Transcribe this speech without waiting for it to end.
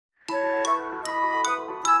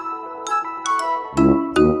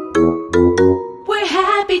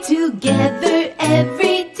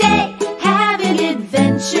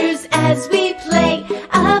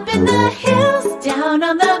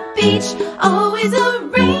always a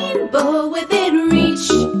rainbow within reach.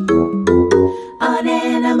 On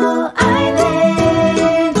Animal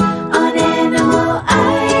Island, on Animal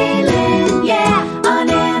Island, yeah, on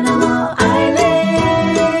Animal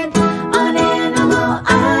Island, on Animal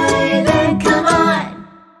Island, come on.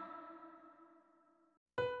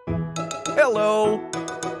 Hello.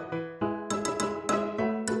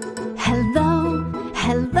 Hello,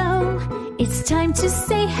 hello, it's time to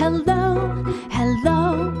say hello.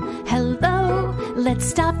 Hello, hello, let's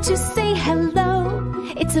stop to say hello.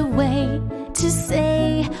 It's a way to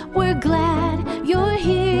say we're glad you're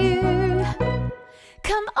here.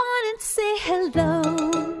 Come on and say hello.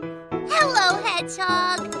 Hello,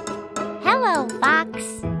 Hedgehog. Hello, Fox.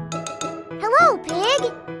 Hello, Pig.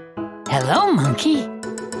 Hello, Monkey.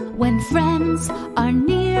 When friends are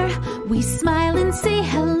near, we smile and say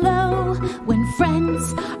hello. When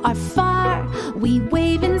friends are far, we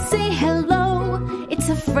wave and say hello. It's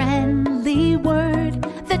a friendly word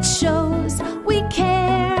that shows we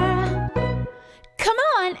care. Come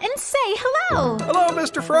on and say hello. Hello,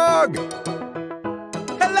 Mr. Frog.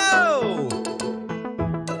 Hello.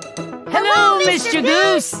 Hello, Mr.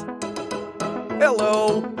 Goose.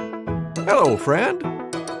 Hello. Hello, friend.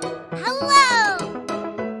 Hello.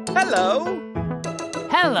 Hello.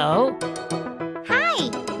 Hello. Hi,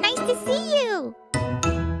 nice to see you.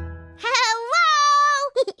 Hello.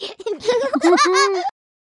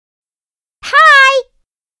 Hi.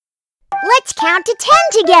 Let's count to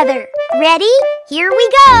 10 together. Ready? Here we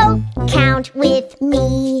go. Count with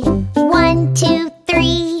me. 1, 2,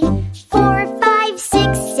 3, 4, 5,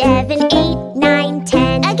 6, 7, 8, 9,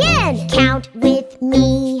 10. Again. Count with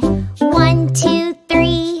me. 1, 2,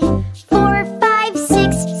 3, 4, 5,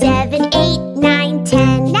 6, 7, 8, 9,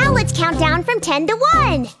 10. Now let's count down from 10 to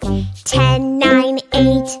 1. 10, 9,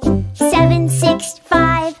 8, 7, 6,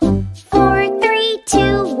 5, 4, 3,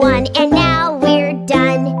 2, 1. And now we're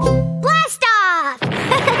done. Blast off!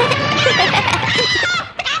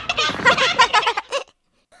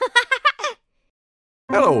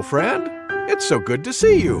 Hello, friend. It's so good to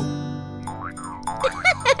see you.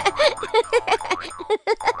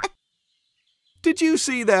 Did you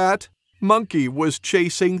see that? Monkey was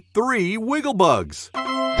chasing 3 wigglebugs.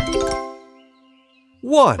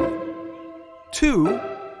 1, 2,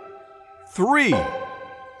 3.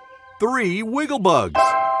 3 wigglebugs.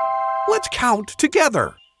 Let's count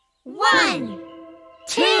together. 1,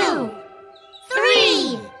 2,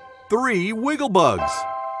 3. 3 wigglebugs.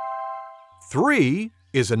 3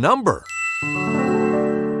 is a number.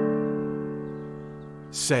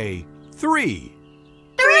 Say 3.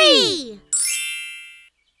 3.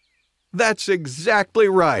 That's exactly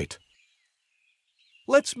right.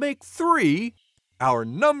 Let's make 3 our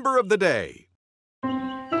number of the day.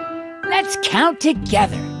 Let's count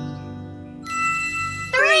together.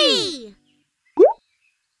 3.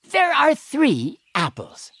 There are 3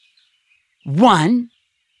 apples. 1,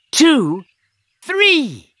 2,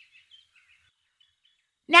 3.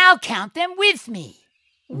 Now count them with me.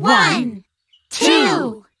 1,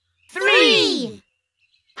 2, 3.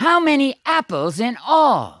 How many apples in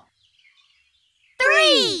all?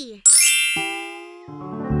 3.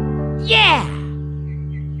 Yeah!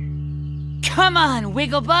 Come on,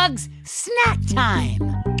 Wigglebugs, snack time!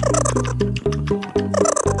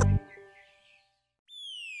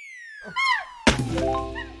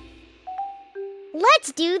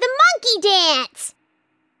 Let's do the monkey dance!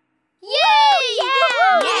 Yay!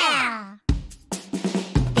 Yeah!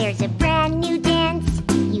 There's a brand new dance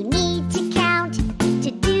you need to count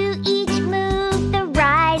to do each move the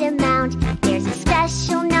right amount. There's a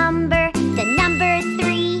special number, the number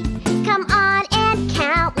 3. Come on and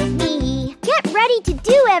count with me. Get ready to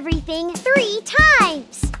do everything 3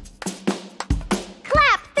 times.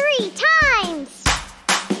 Clap 3 times.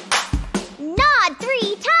 Nod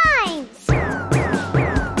 3 times.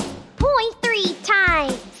 Point 3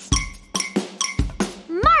 times.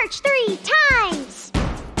 March 3 times.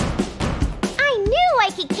 I knew I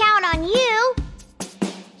could count on you.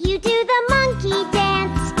 You do the monkey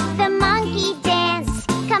dance, the monkey dance.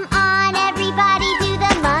 Come on, everybody, do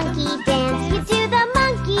the monkey dance. You do the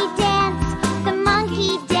monkey dance, the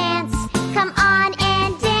monkey dance. Come on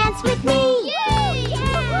and dance with me. Yay!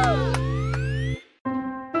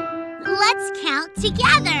 Let's count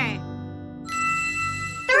together.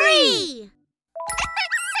 3.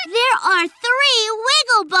 There are 3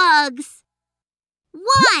 wiggle bugs.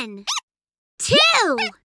 1, 2,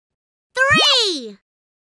 3.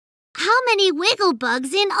 How many wiggle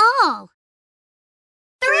bugs in all?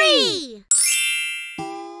 3.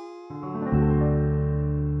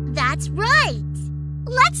 That's right.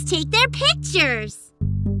 Let's take their pictures.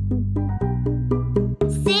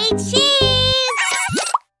 Say cheese!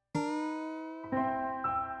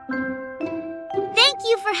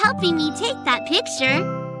 like that picture.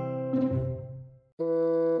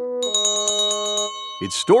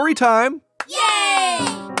 It's story time. Yay!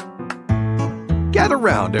 Gather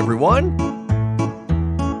round, everyone.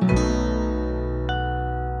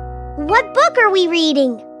 What book are we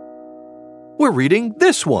reading? We're reading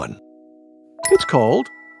this one. It's called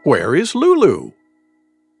Where is Lulu?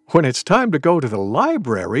 When it's time to go to the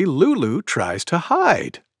library, Lulu tries to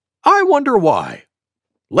hide. I wonder why.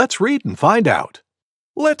 Let's read and find out.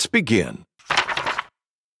 Let's begin.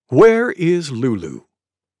 Where is Lulu?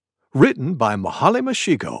 Written by Mahale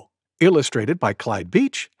Mashigo, illustrated by Clyde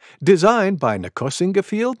Beach, designed by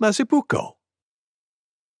Nkosingafield Mazibuko.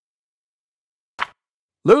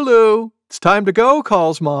 Lulu, it's time to go,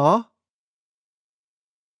 calls Ma.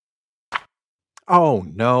 Oh,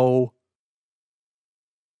 no.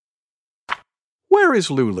 Where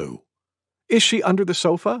is Lulu? Is she under the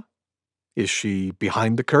sofa? Is she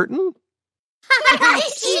behind the curtain?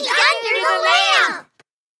 She's under the lamp!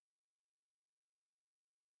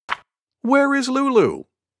 Where is Lulu?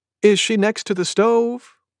 Is she next to the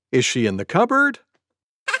stove? Is she in the cupboard?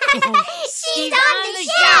 She's on the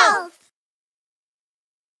shelf!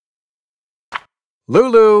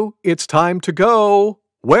 Lulu, it's time to go.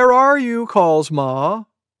 Where are you, calls Ma.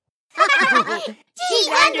 She's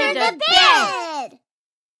under the bed!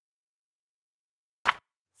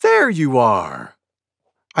 There you are.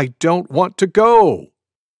 I don't want to go.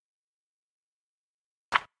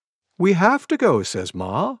 We have to go, says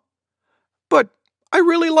Ma. But I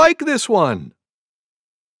really like this one.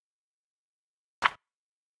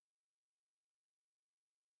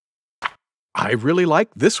 I really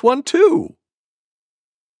like this one too.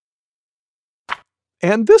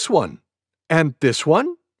 And this one. And this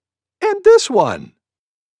one. And this one.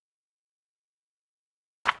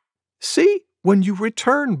 See, when you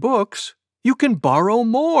return books, you can borrow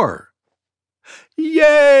more.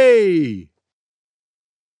 Yay!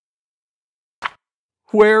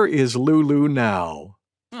 Where is Lulu now?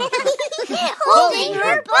 Holding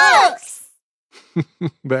her books!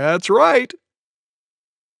 That's right.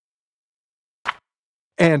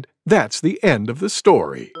 And that's the end of the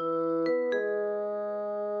story.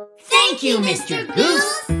 Thank you, Mr.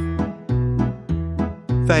 Goose.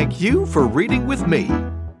 Thank you for reading with me.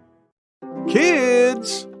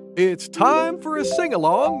 Kids, it's time for a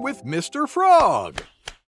sing-along with Mr. Frog.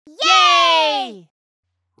 Yay!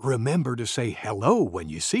 Remember to say hello when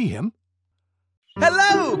you see him.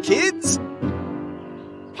 Hello, kids!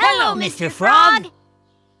 Hello, Mr. Frog.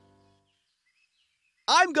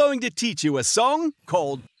 I'm going to teach you a song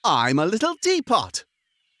called I'm a Little Teapot.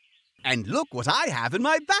 And look what I have in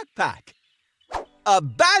my backpack. A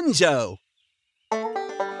banjo!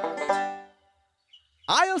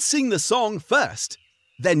 I'll sing the song first,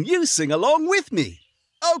 then you sing along with me.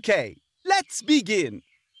 Okay, let's begin.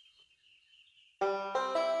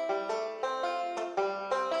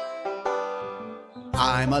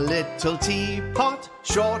 I'm a little teapot,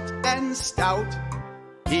 short and stout.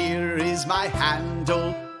 Here is my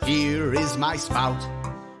handle, here is my spout.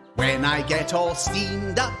 When I get all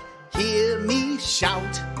steamed up, hear me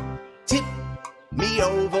shout. Tip me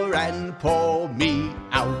over and pour me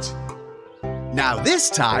out. Now this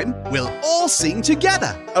time, we'll all sing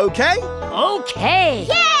together, okay? Okay.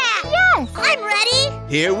 Yeah! Yes! I'm ready!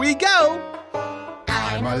 Here we go!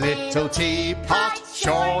 I'm a little teapot,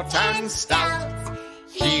 short and stout.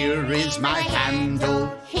 Here is my handle,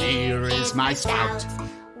 here is my spout.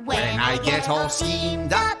 When I get all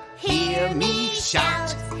steamed up, hear me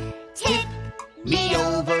shout. Tip me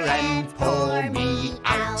over and pour me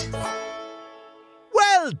out.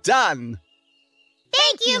 Well done!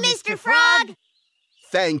 Thank you, Mr. Frog!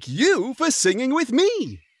 Thank you for singing with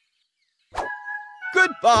me.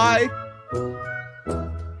 Goodbye.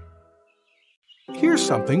 Here's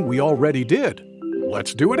something we already did.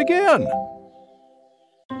 Let's do it again.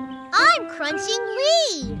 I'm crunching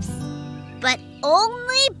leaves, but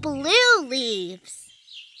only blue leaves.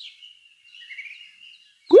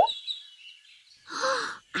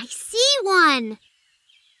 I see one.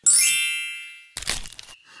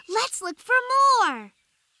 Let's look for more.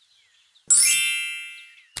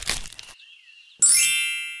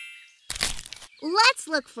 Let's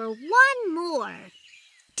look for one more.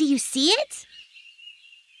 Do you see it?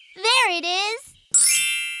 There it is.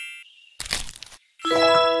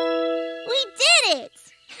 We did it!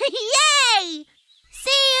 Yay!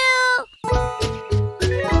 See you!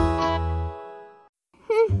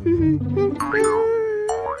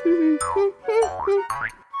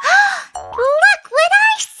 Look what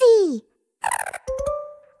I see!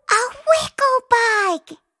 A wiggle bug!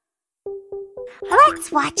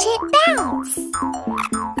 Let's watch it bounce.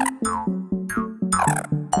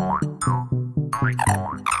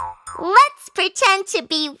 pretend to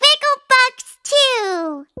be Wigglebugs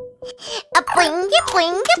too. A blingy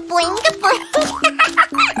blingy blingy bling.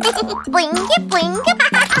 Blingy blingy.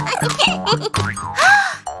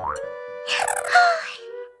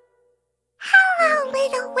 Hello,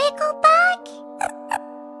 little Wigglebug.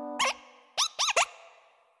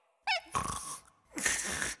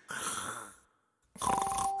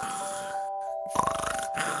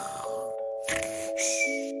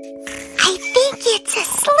 I think it's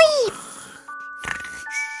asleep.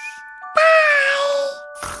 Bye.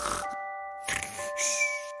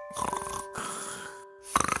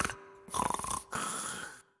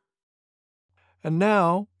 And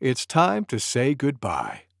now it's time to say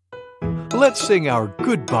goodbye. Let's sing our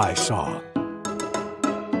goodbye song.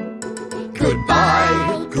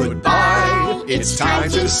 Goodbye, goodbye, it's time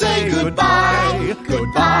to say goodbye.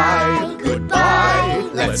 Goodbye, goodbye,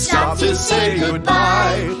 let's stop to say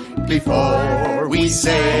goodbye before we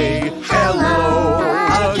say hello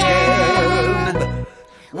again.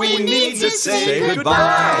 We need to say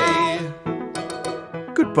goodbye.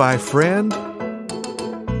 Goodbye, friend.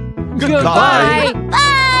 Goodbye.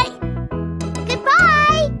 Bye.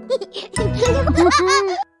 Goodbye.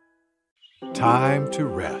 Time to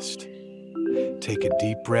rest. Take a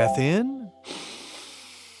deep breath in.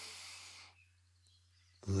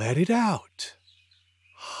 Let it out.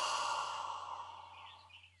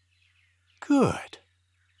 Good.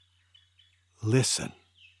 Listen.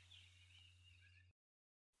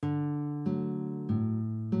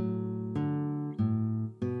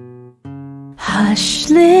 Hush,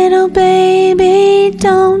 little baby,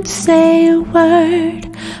 don't say a word.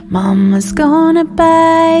 Mama's gonna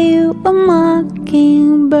buy you a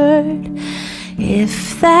mockingbird.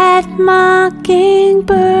 If that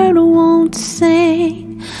mockingbird won't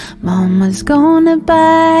sing, Mama's gonna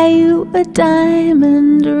buy you a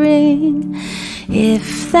diamond ring.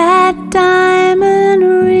 If that diamond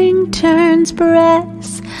ring turns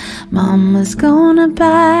brass, Mama's gonna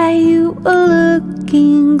buy you a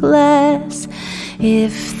looking glass.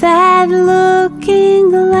 If that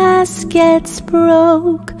looking glass gets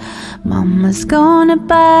broke, Mama's gonna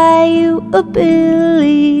buy you a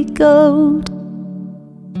billy goat.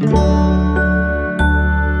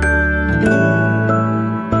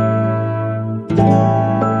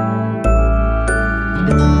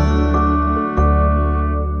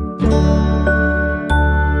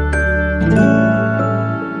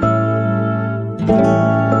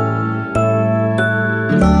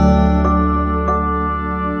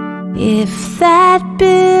 If that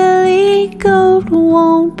billy goat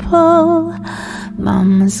won't pull,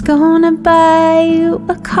 Mama's gonna buy you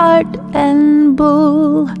a cart and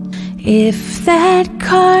bull. If that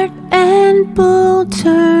cart and bull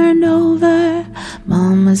turn over,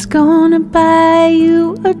 Mama's gonna buy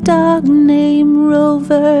you a dog named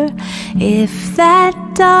Rover. If that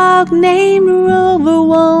dog named Rover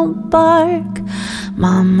won't bark,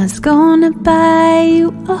 Mama's gonna buy you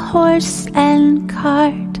a horse and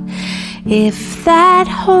cart. If that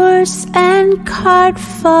horse and cart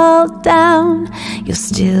fall down, you'll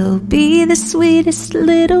still be the sweetest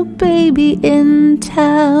little baby in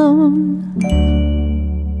town.